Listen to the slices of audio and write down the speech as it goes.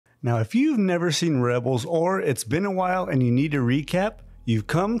Now, if you've never seen Rebels or it's been a while and you need a recap, you've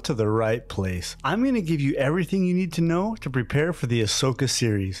come to the right place. I'm going to give you everything you need to know to prepare for the Ahsoka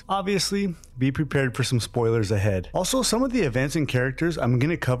series. Obviously, be prepared for some spoilers ahead. Also, some of the events and characters I'm going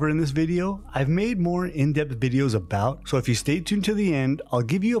to cover in this video, I've made more in-depth videos about, so if you stay tuned to the end, I'll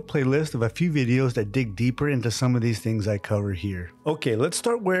give you a playlist of a few videos that dig deeper into some of these things I cover here. Okay, let's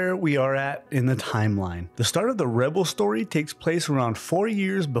start where we are at in the timeline. The start of the Rebel story takes place around 4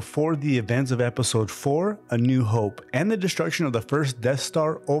 years before the events of Episode 4, A New Hope, and the destruction of the first Death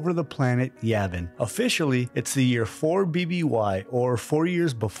Star over the planet Yavin. Officially, it's the year 4 BBY, or 4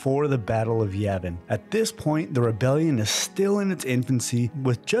 years before the Battle of Yavin. At this point, the rebellion is still in its infancy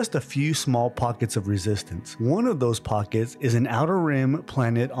with just a few small pockets of resistance. One of those pockets is an outer rim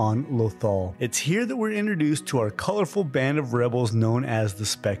planet on Lothal. It's here that we're introduced to our colorful band of rebels known as the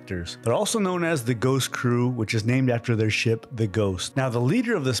Spectres. They're also known as the Ghost Crew, which is named after their ship, the Ghost. Now, the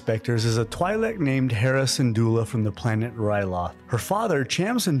leader of the Spectres is a Twi'lek named Hera Syndulla from the planet Ryloth. Her father,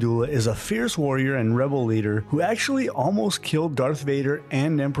 Cham Syndulla, is a fierce warrior and rebel leader who actually almost killed Darth Vader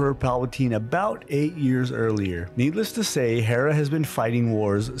and Emperor Palpatine about 8 years earlier. Needless to say, Hera has been fighting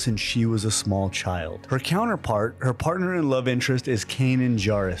wars since she was a small child. Her counterpart, her partner and love interest, is Kanan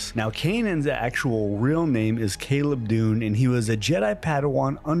Jarrus. Now, Kanan's actual real name is Caleb Dune, and he was a Jedi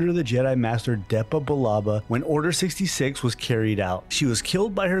Padawan under the Jedi Master Depa Billaba when Order 66 was carried out. She was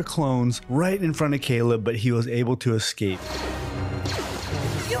killed by her clones right in front of Caleb, but he was able to escape.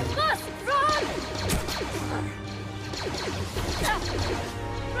 You must run!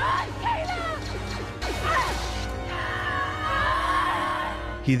 Run, Caleb!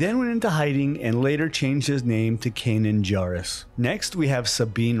 He then went into hiding and later changed his name to Kanan Jarrus. Next, we have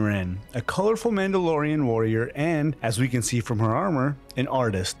Sabine Wren, a colorful Mandalorian warrior and, as we can see from her armor, an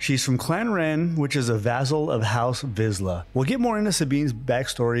artist. She's from Clan Wren, which is a vassal of House Vizsla. We'll get more into Sabine's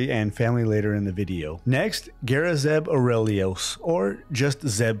backstory and family later in the video. Next, Garazeb Aurelios, or just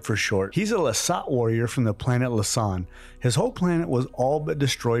Zeb for short. He's a Lasat warrior from the planet Lasan. His whole planet was all but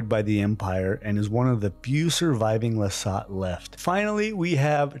destroyed by the Empire and is one of the few surviving Lasat left. Finally, we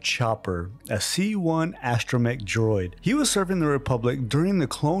have Chopper, a C-1 astromech droid. He was serving the Republic during the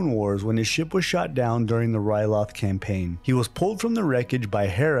Clone Wars when his ship was shot down during the Ryloth campaign. He was pulled from the wreckage by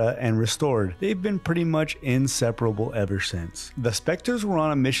Hera and restored. They've been pretty much inseparable ever since. The Spectres were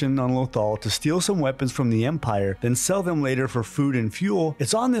on a mission on Lothal to steal some weapons from the Empire, then sell them later for food and fuel.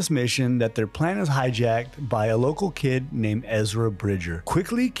 It's on this mission that their plan is hijacked by a local kid named Ezra Bridger.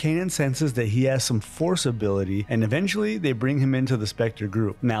 Quickly, Kanan senses that he has some Force ability, and eventually they bring him into the Spectre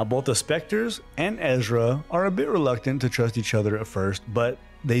group. Now, both the Spectres and Ezra are a bit reluctant to trust each other at first, but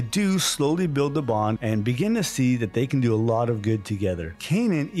they do slowly build the bond and begin to see that they can do a lot of good together.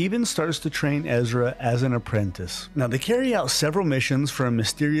 Kanan even starts to train Ezra as an apprentice. Now, they carry out several missions for a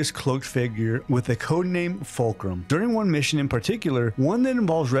mysterious cloaked figure with the codename Fulcrum. During one mission in particular, one that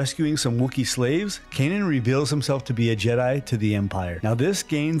involves rescuing some Wookiee slaves, Kanan reveals himself to be a Jedi to the Empire. Now, this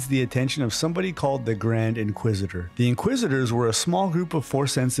gains the attention of somebody called the Grand Inquisitor. The Inquisitors were a small group of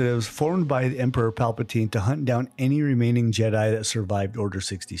Force sensitives formed by the Emperor Palpatine to hunt down any remaining Jedi that survived Order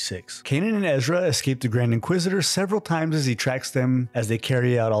 66. Kanan and Ezra escape the Grand Inquisitor several times as he tracks them as they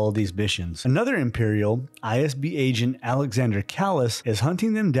carry out all of these missions. Another Imperial, ISB agent Alexander Kallus, is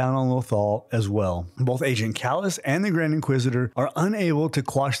hunting them down on Lothal as well. Both Agent Kallus and the Grand Inquisitor are unable to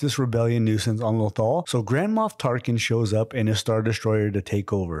quash this rebellion nuisance on Lothal, so Grand Moff Tarkin shows up in a Star Destroyer to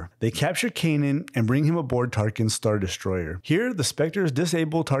take over. They capture Kanan and bring him aboard Tarkin's Star Destroyer. Here, the Spectres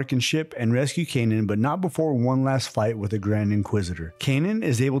disable Tarkin's ship and rescue Kanan, but not before one last fight with the Grand Inquisitor. Kanan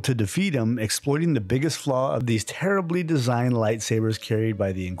is able to defeat him, exploiting the biggest flaw of these terribly designed lightsabers carried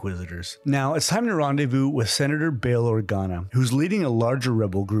by the Inquisitors. Now, it's time to rendezvous with Senator Bail Organa, who's leading a larger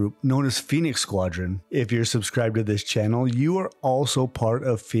rebel group known as Phoenix Squadron. If you're subscribed to this channel, you are also part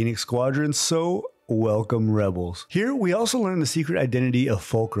of Phoenix Squadron, so welcome, rebels. Here, we also learn the secret identity of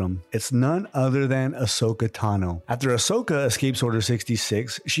Fulcrum. It's none other than Ahsoka Tano. After Ahsoka escapes Order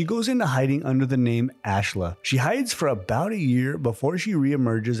 66, she goes into hiding under the name Ashla. She hides for about a year before she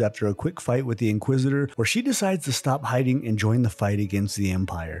reemerges after a quick fight with the Inquisitor, where she decides to stop hiding and join the fight against the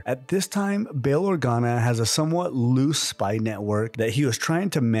Empire. At this time, Bail Organa has a somewhat loose spy network that he was trying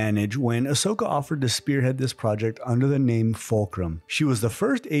to manage when Ahsoka offered to spearhead this project under the name Fulcrum. She was the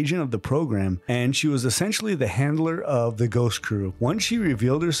first agent of the program, and she was essentially the handler of the Ghost Crew. Once she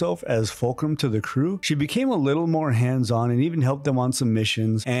revealed herself as Fulcrum to the crew, she became a little more hands-on and even helped them on some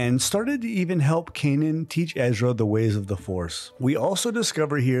missions, and started to even help Kanan teach Ezra the ways of the Force. We also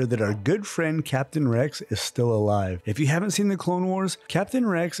discover here that our good friend Captain Rex is still alive. If you haven't seen the Clone Wars, Captain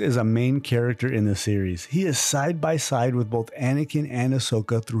Rex is a main character in the series. He is side by side with both Anakin and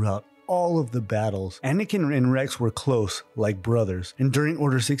Ahsoka throughout all of the battles. Anakin and Rex were close, like brothers, and during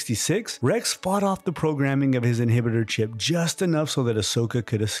Order 66, Rex fought off the programming of his inhibitor chip just enough so that Ahsoka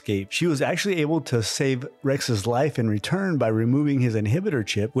could escape. She was actually able to save Rex's life in return by removing his inhibitor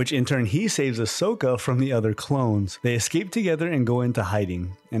chip, which in turn he saves Ahsoka from the other clones. They escape together and go into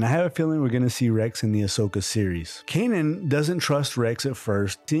hiding, and I have a feeling we're going to see Rex in the Ahsoka series. Kanan doesn't trust Rex at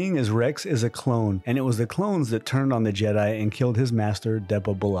first, seeing as Rex is a clone, and it was the clones that turned on the Jedi and killed his master,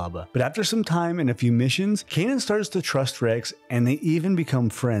 Depa Billaba. But after some time and a few missions, Kanan starts to trust Rex, and they even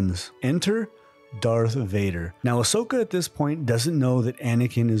become friends. Enter Darth Vader. Now Ahsoka at this point doesn't know that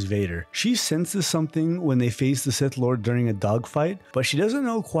Anakin is Vader. She senses something when they face the Sith Lord during a dogfight, but she doesn't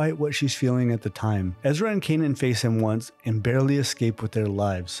know quite what she's feeling at the time. Ezra and Kanan face him once and barely escape with their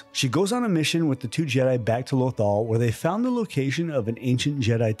lives. She goes on a mission with the two Jedi back to Lothal, where they found the location of an ancient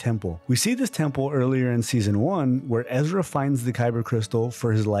Jedi temple. We see this temple earlier in season 1, where Ezra finds the Kyber crystal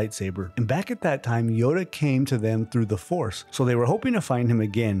for his lightsaber, and back at that time Yoda came to them through the Force, so they were hoping to find him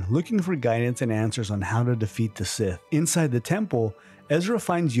again, looking for guidance and answers on how to defeat the Sith. Inside the temple, Ezra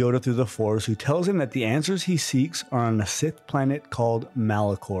finds Yoda through the Force, who tells him that the answers he seeks are on a Sith planet called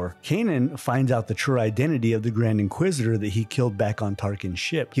Malachor. Kanan finds out the true identity of the Grand Inquisitor that he killed back on Tarkin's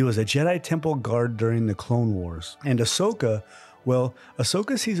ship. He was a Jedi Temple guard during the Clone Wars. And Ahsoka, well,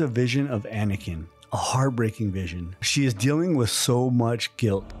 Ahsoka sees a vision of Anakin, a heartbreaking vision. She is dealing with so much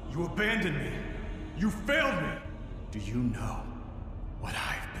guilt. You abandoned me. You failed me. Do you know what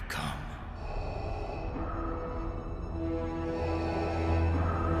I've become?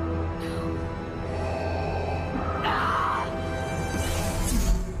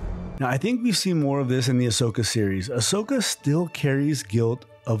 Now, I think we see more of this in the Ahsoka series. Ahsoka still carries guilt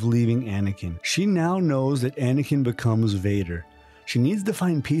of leaving Anakin. She now knows that Anakin becomes Vader. She needs to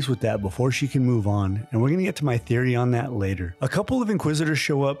find peace with that before she can move on, and we're going to get to my theory on that later. A couple of Inquisitors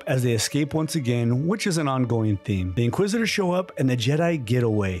show up as they escape once again, which is an ongoing theme. The Inquisitors show up and the Jedi get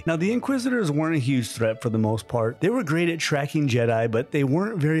away. Now, the Inquisitors weren't a huge threat for the most part. They were great at tracking Jedi, but they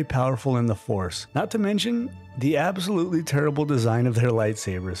weren't very powerful in the Force. Not to mention the absolutely terrible design of their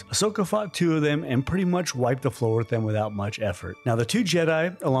lightsabers. Ahsoka fought two of them and pretty much wiped the floor with them without much effort. Now the two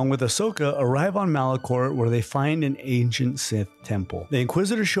Jedi, along with Ahsoka, arrive on Malachor, where they find an ancient Sith temple. The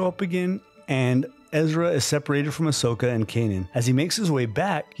Inquisitors show up again, and Ezra is separated from Ahsoka and Kanan. As he makes his way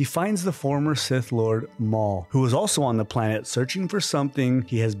back, he finds the former Sith Lord Maul, who was also on the planet searching for something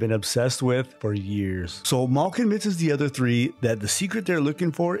he has been obsessed with for years. So Maul convinces the other three that the secret they're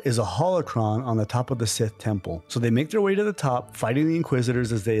looking for is a holocron on the top of the Sith temple. So they make their way to the top, fighting the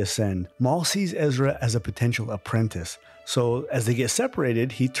Inquisitors as they ascend. Maul sees Ezra as a potential apprentice. So as they get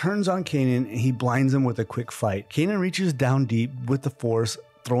separated, he turns on Kanan and he blinds him with a quick fight. Kanan reaches down deep with the Force,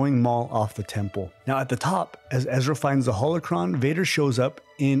 throwing Maul off the temple. Now at the top, as Ezra finds the holocron, Vader shows up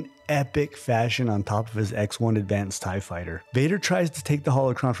in epic fashion on top of his X-1 advanced TIE fighter. Vader tries to take the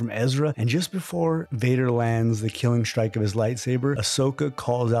holocron from Ezra, and just before Vader lands the killing strike of his lightsaber, Ahsoka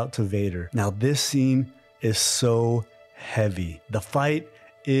calls out to Vader. Now this scene is so heavy. The fight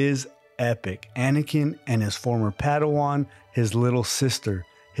is epic. Anakin and his former Padawan, his little sister,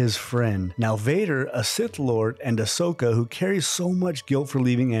 his friend. Now Vader, a Sith Lord, and Ahsoka, who carries so much guilt for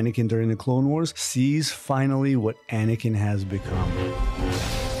leaving Anakin during the Clone Wars, sees finally what Anakin has become.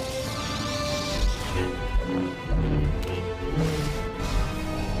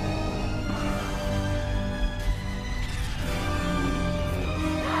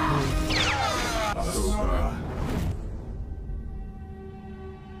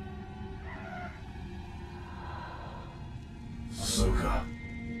 Ahsoka.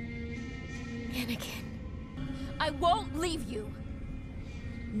 Anakin, I won't leave you.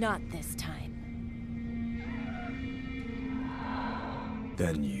 Not this time.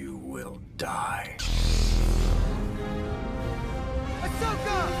 Then you will die.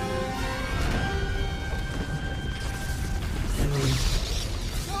 Ahsoka!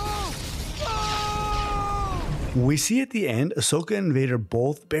 No! No! We see at the end, Ahsoka and Vader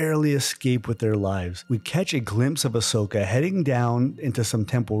both barely escape with their lives. We catch a glimpse of Ahsoka heading down into some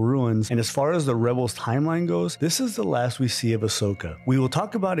temple ruins, and as far as the Rebels timeline goes, this is the last we see of Ahsoka. We will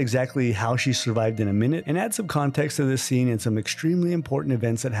talk about exactly how she survived in a minute and add some context to this scene and some extremely important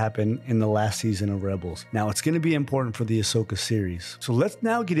events that happened in the last season of Rebels. Now, it's going to be important for the Ahsoka series. So let's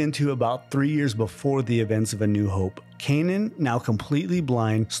now get into about 3 years before the events of A New Hope. Kanan, now completely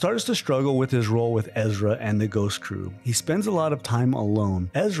blind, starts to struggle with his role with Ezra and the Ghost Crew. He spends a lot of time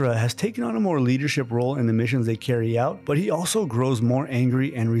alone. Ezra has taken on a more leadership role in the missions they carry out, but he also grows more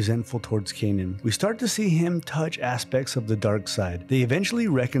angry and resentful towards Kanan. We start to see him touch aspects of the dark side. They eventually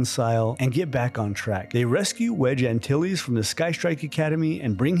reconcile and get back on track. They rescue Wedge Antilles from the Skystrike Academy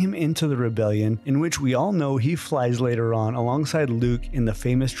and bring him into the rebellion, in which we all know he flies later on alongside Luke in the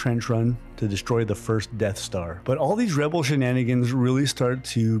famous trench run to destroy the first Death Star. But all these rebel shenanigans really start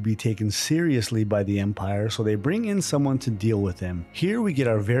to be taken seriously by the Empire, so they bring in someone to deal with him. Here we get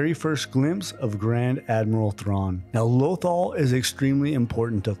our very first glimpse of Grand Admiral Thrawn. Now, Lothal is extremely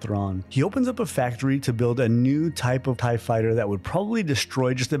important to Thrawn. He opens up a factory to build a new type of TIE fighter that would probably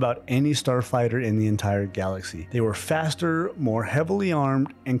destroy just about any starfighter in the entire galaxy. They were faster, more heavily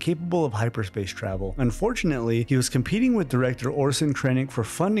armed, and capable of hyperspace travel. Unfortunately, he was competing with director Orson Krennic for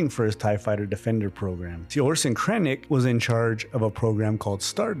funding for his TIE fighter Defender program. See, Orson Krennic was in charge of a program called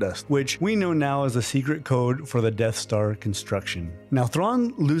Stardust, which we know now as the secret code for the Death Star construction. Now,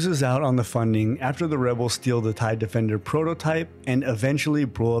 Thrawn loses out on the funding after the rebels steal the TIE Defender prototype and eventually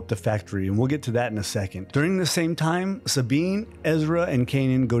blow up the factory, and we'll get to that in a second. During the same time, Sabine, Ezra, and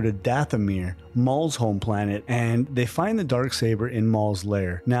Kanan go to Dathomir, Maul's home planet, and they find the Darksaber in Maul's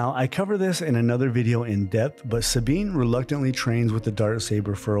lair. Now, I cover this in another video in depth, but Sabine reluctantly trains with the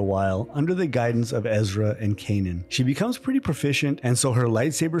Darksaber for a while under the guidance of Ezra and Kanan. She becomes pretty proficient, and so her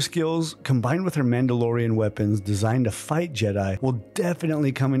lightsaber skills, combined with her Mandalorian weapons designed to fight Jedi, will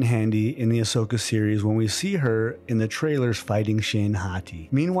definitely come in handy in the Ahsoka series when we see her in the trailers fighting Shin Hati.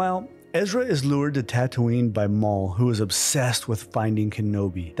 Meanwhile, Ezra is lured to Tatooine by Maul, who is obsessed with finding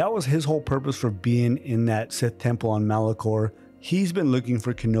Kenobi. That was his whole purpose for being in that Sith temple on Malachor. He's been looking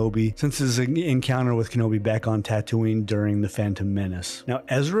for Kenobi since his encounter with Kenobi back on Tatooine during the Phantom Menace. Now,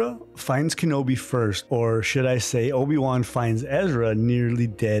 Ezra finds Kenobi first, or should I say Obi-Wan finds Ezra nearly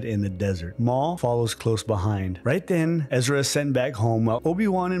dead in the desert. Maul follows close behind. Right then, Ezra is sent back home while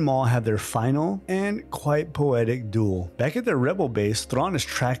Obi-Wan and Maul have their final and quite poetic duel. Back at their rebel base, Thrawn has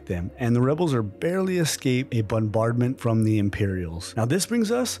tracked them, and the rebels are barely escape a bombardment from the Imperials. Now, this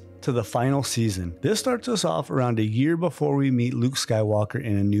brings us to the final season. This starts us off around a year before we meet Luke Skywalker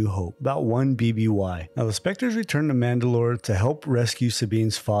in A New Hope, about 1 BBY. Now, the Spectres return to Mandalore to help rescue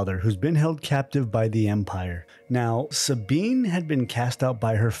Sabine's father, who's been held captive by the Empire. Now, Sabine had been cast out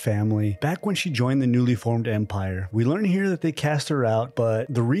by her family back when she joined the newly formed Empire. We learn here that they cast her out,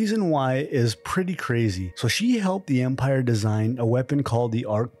 but the reason why is pretty crazy. So she helped the Empire design a weapon called the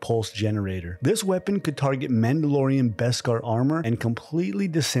Arc Pulse Generator. This weapon could target Mandalorian Beskar armor and completely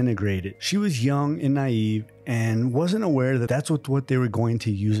disintegrate it. She was young and naive and wasn't aware that that's what they were going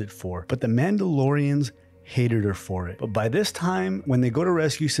to use it for. But the Mandalorians hated her for it. But by this time, when they go to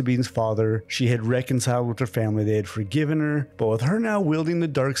rescue Sabine's father, she had reconciled with her family. They had forgiven her. But with her now wielding the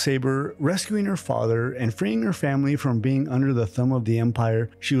Darksaber, rescuing her father, and freeing her family from being under the thumb of the Empire,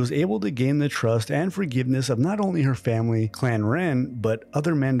 she was able to gain the trust and forgiveness of not only her family, Clan Ren, but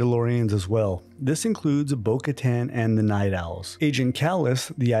other Mandalorians as well. This includes Bo-Katan and the Night Owls. Agent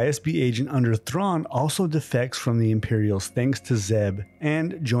Kallus, the ISB agent under Thrawn, also defects from the Imperials thanks to Zeb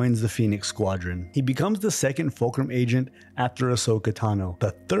and joins the Phoenix Squadron. He becomes the second Fulcrum agent after Ahsoka Tano.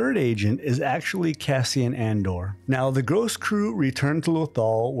 The third agent is actually Cassian Andor. Now, the Ghost Crew return to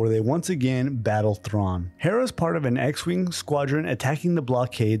Lothal, where they once again battle Thrawn. Hera's part of an X-Wing squadron attacking the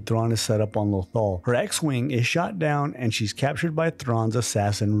blockade Thrawn has set up on Lothal. Her X-Wing is shot down and she's captured by Thrawn's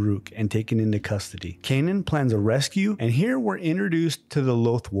assassin Rook and taken into custody. Kanan plans a rescue, and here we're introduced to the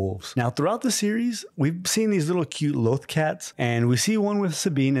Loth Wolves. Now, throughout the series, we've seen these little cute Loth cats, and we see one with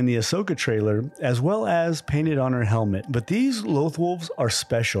Sabine in the Ahsoka trailer, as well as painted on her helmet. But these Loth Wolves are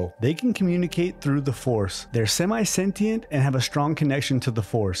special. They can communicate through the Force. They're semi-sentient and have a strong connection to the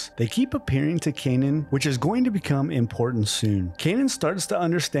Force. They keep appearing to Kanan, which is going to become important soon. Kanan starts to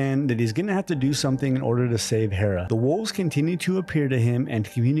understand that he's going to have to do something in order to save Hera. The wolves continue to appear to him and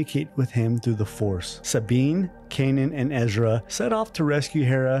communicate with him through the Force. Sabine, Kanan, and Ezra set off to rescue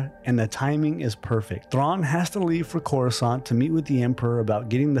Hera, and the timing is perfect. Thrawn has to leave for Coruscant to meet with the Emperor about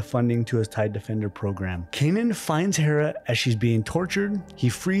getting the funding to his TIE Defender program. Kanan finds Hera as she's being tortured, he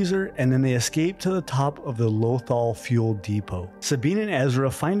frees her, and then they escape to the top of the Lothal fuel depot. Sabine and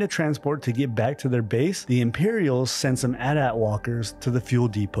Ezra find a transport to get back to their base. The Imperials send some AT-AT walkers to the fuel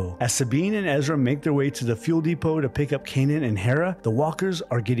depot. As Sabine and Ezra make their way to the fuel depot to pick up Kanan and Hera, the walkers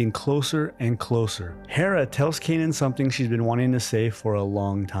are getting closer and closer. Hera tells Kanan something she's been wanting to say for a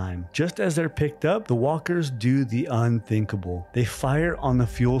long time. Just as they're picked up, the walkers do the unthinkable. They fire on the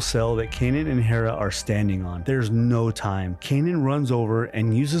fuel cell that Kanan and Hera are standing on. There's no time. Kanan runs over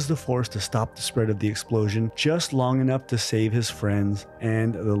and uses the Force to stop the spread of the explosion just long enough to save his friends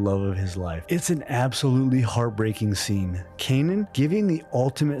and the love of his life. It's an absolutely heartbreaking scene. Kanan giving the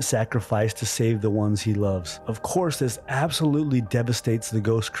ultimate sacrifice to save the ones he loves. Of course, this absolutely devastates the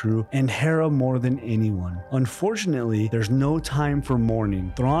Ghost crew and Hera more than anyone. Unfortunately, there's no time for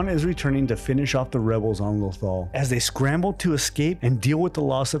mourning. Thrawn is returning to finish off the rebels on Lothal. As they scramble to escape and deal with the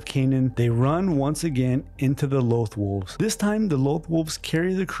loss of Kanan, they run once again into the Loth Wolves. This time, the Loth Wolves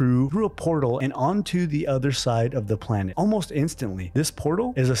carry the crew through a portal and onto the other side of the planet almost instantly. This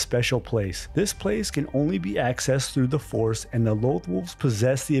portal is a special place. This place can only be accessed through the Force, and the Loth Wolves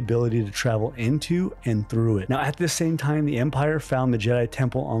possess the ability to travel into and through it. Now, at the same time, the Empire found the Jedi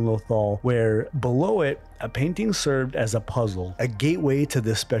Temple on Lothal, where below it, a painting served as a puzzle, a gateway to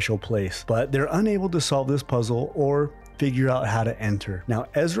this special place. But they're unable to solve this puzzle or figure out how to enter. Now,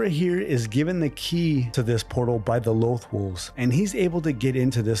 Ezra here is given the key to this portal by the Loth Wolves, and he's able to get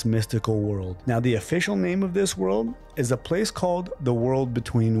into this mystical world. Now, the official name of this world is a place called the World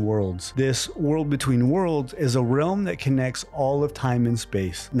Between Worlds. This World Between Worlds is a realm that connects all of time and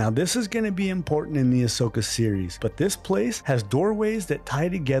space. Now, this is going to be important in the Ahsoka series, but this place has doorways that tie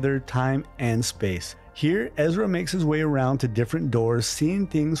together time and space. Here, Ezra makes his way around to different doors, seeing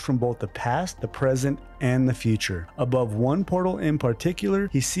things from both the past, the present, and the future. Above one portal in particular,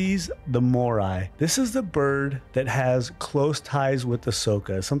 he sees the Morai. This is the bird that has close ties with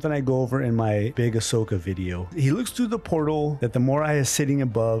Ahsoka, something I go over in my big Ahsoka video. He looks through the portal that the Morai is sitting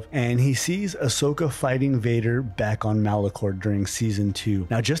above, and he sees Ahsoka fighting Vader back on Malachor during season 2.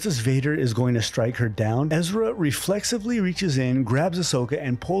 Now, just as Vader is going to strike her down, Ezra reflexively reaches in, grabs Ahsoka,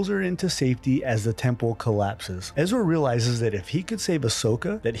 and pulls her into safety as the temple collapses. Ezra realizes that if he could save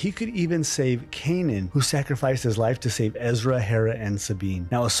Ahsoka, that he could even save Kanan, who sacrificed his life to save Ezra, Hera, and Sabine.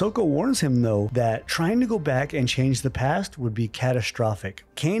 Now, Ahsoka warns him, though, that trying to go back and change the past would be catastrophic.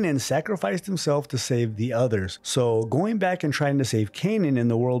 Kanan sacrificed himself to save the others, so going back and trying to save Kanan in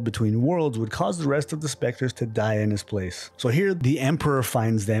the World Between Worlds would cause the rest of the Spectres to die in his place. So here, the Emperor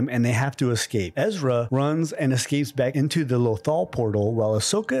finds them, and they have to escape. Ezra runs and escapes back into the Lothal portal, while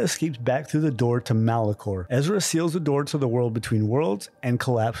Ahsoka escapes back through the door to Malachor. Ezra seals the door to the World Between Worlds and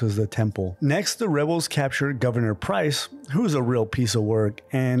collapses the temple. Next, the rebels capture Governor Price, who's a real piece of work,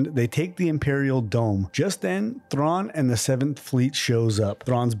 and they take the Imperial Dome. Just then, Thrawn and the 7th Fleet shows up.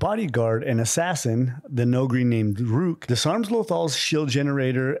 Thrawn's bodyguard and assassin, the Nogri named Rook, disarms Lothal's shield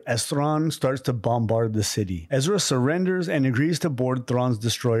generator as Thrawn starts to bombard the city. Ezra surrenders and agrees to board Thrawn's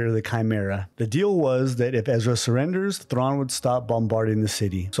destroyer, the Chimera. The deal was that if Ezra surrenders, Thrawn would stop bombarding the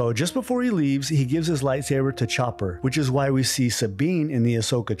city. So just before he leaves, he gives his lightsaber to Chopper, which is why we see Sabine in the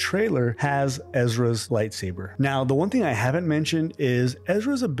Ahsoka trailer has Ezra's lightsaber. Now, the one thing I haven't mentioned is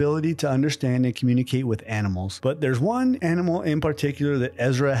Ezra's ability to understand and communicate with animals, but there's one animal in particular that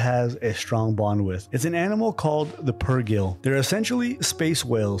Ezra has a strong bond with. It's an animal called the Purrgil. They're essentially space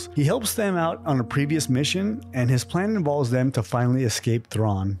whales. He helps them out on a previous mission, and his plan involves them to finally escape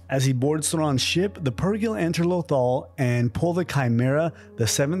Thrawn. As he boards Thrawn's ship, the Purrgil enter Lothal and pull the Chimera, the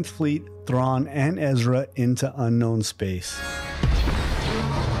 7th Fleet, Thrawn, and Ezra into unknown space.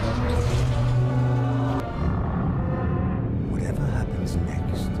 Whatever happens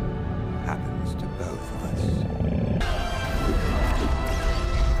next happens to both of us.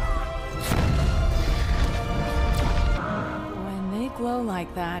 When they glow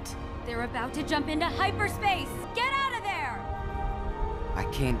like that, They're about to jump into hyperspace! Get out of there! I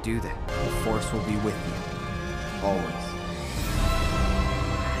can't do that. The Force will be with you. Always.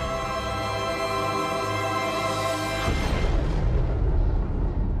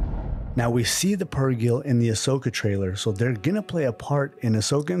 Now, we see the Purrgil in the Ahsoka trailer, so they're gonna play a part in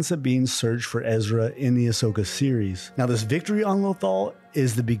Ahsoka and Sabine's search for Ezra in the Ahsoka series. Now, this victory on Lothal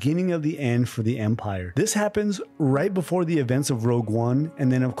is the beginning of the end for the Empire. This happens right before the events of Rogue One,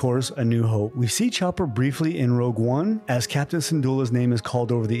 and then of course A New Hope. We see Chopper briefly in Rogue One as Captain Syndulla's name is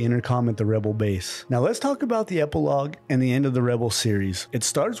called over the intercom at the Rebel base. Now let's talk about the epilogue and the end of the Rebel series. It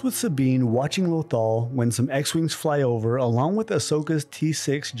starts with Sabine watching Lothal when some X-Wings fly over along with Ahsoka's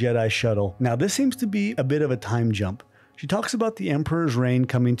T6 Jedi shuttle. Now this seems to be a bit of a time jump. She talks about the Emperor's reign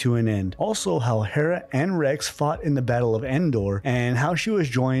coming to an end. Also how Hera and Rex fought in the Battle of Endor and how she was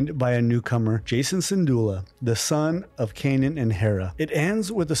joined by a newcomer, Jacen Syndulla, the son of Kanan and Hera. It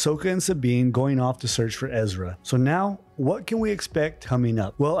ends with Ahsoka and Sabine going off to search for Ezra. So now, what can we expect coming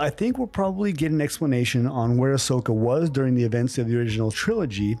up? Well, I think we'll probably get an explanation on where Ahsoka was during the events of the original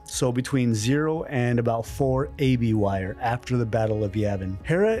trilogy, so between 0 and about 4 AB Wire after the Battle of Yavin.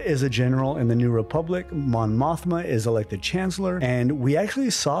 Hera is a general in the New Republic, Mon Mothma is elected Chancellor, and we actually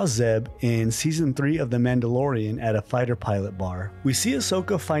saw Zeb in Season 3 of The Mandalorian at a fighter pilot bar. We see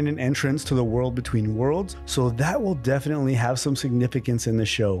Ahsoka find an entrance to the world between worlds, so that will definitely have some significance in the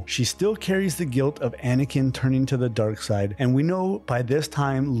show. She still carries the guilt of Anakin turning to the dark side, and we know by this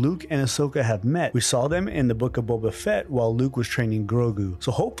time Luke and Ahsoka have met. We saw them in the Book of Boba Fett while Luke was training Grogu.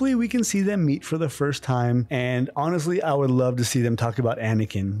 So hopefully we can see them meet for the first time, and honestly I would love to see them talk about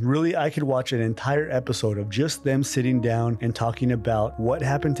Anakin. Really, I could watch an entire episode of just them sitting down and talking about what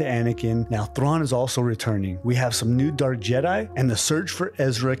happened to Anakin. Now Thrawn is also returning. We have some new Dark Jedi, and the search for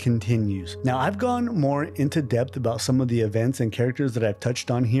Ezra continues. Now I've gone more into depth about some of the events and characters that I've touched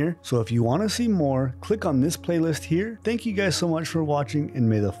on here, so if you want to see more, click on this playlist here. Thank you guys so much for watching, and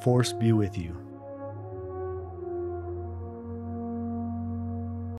may the Force be with you.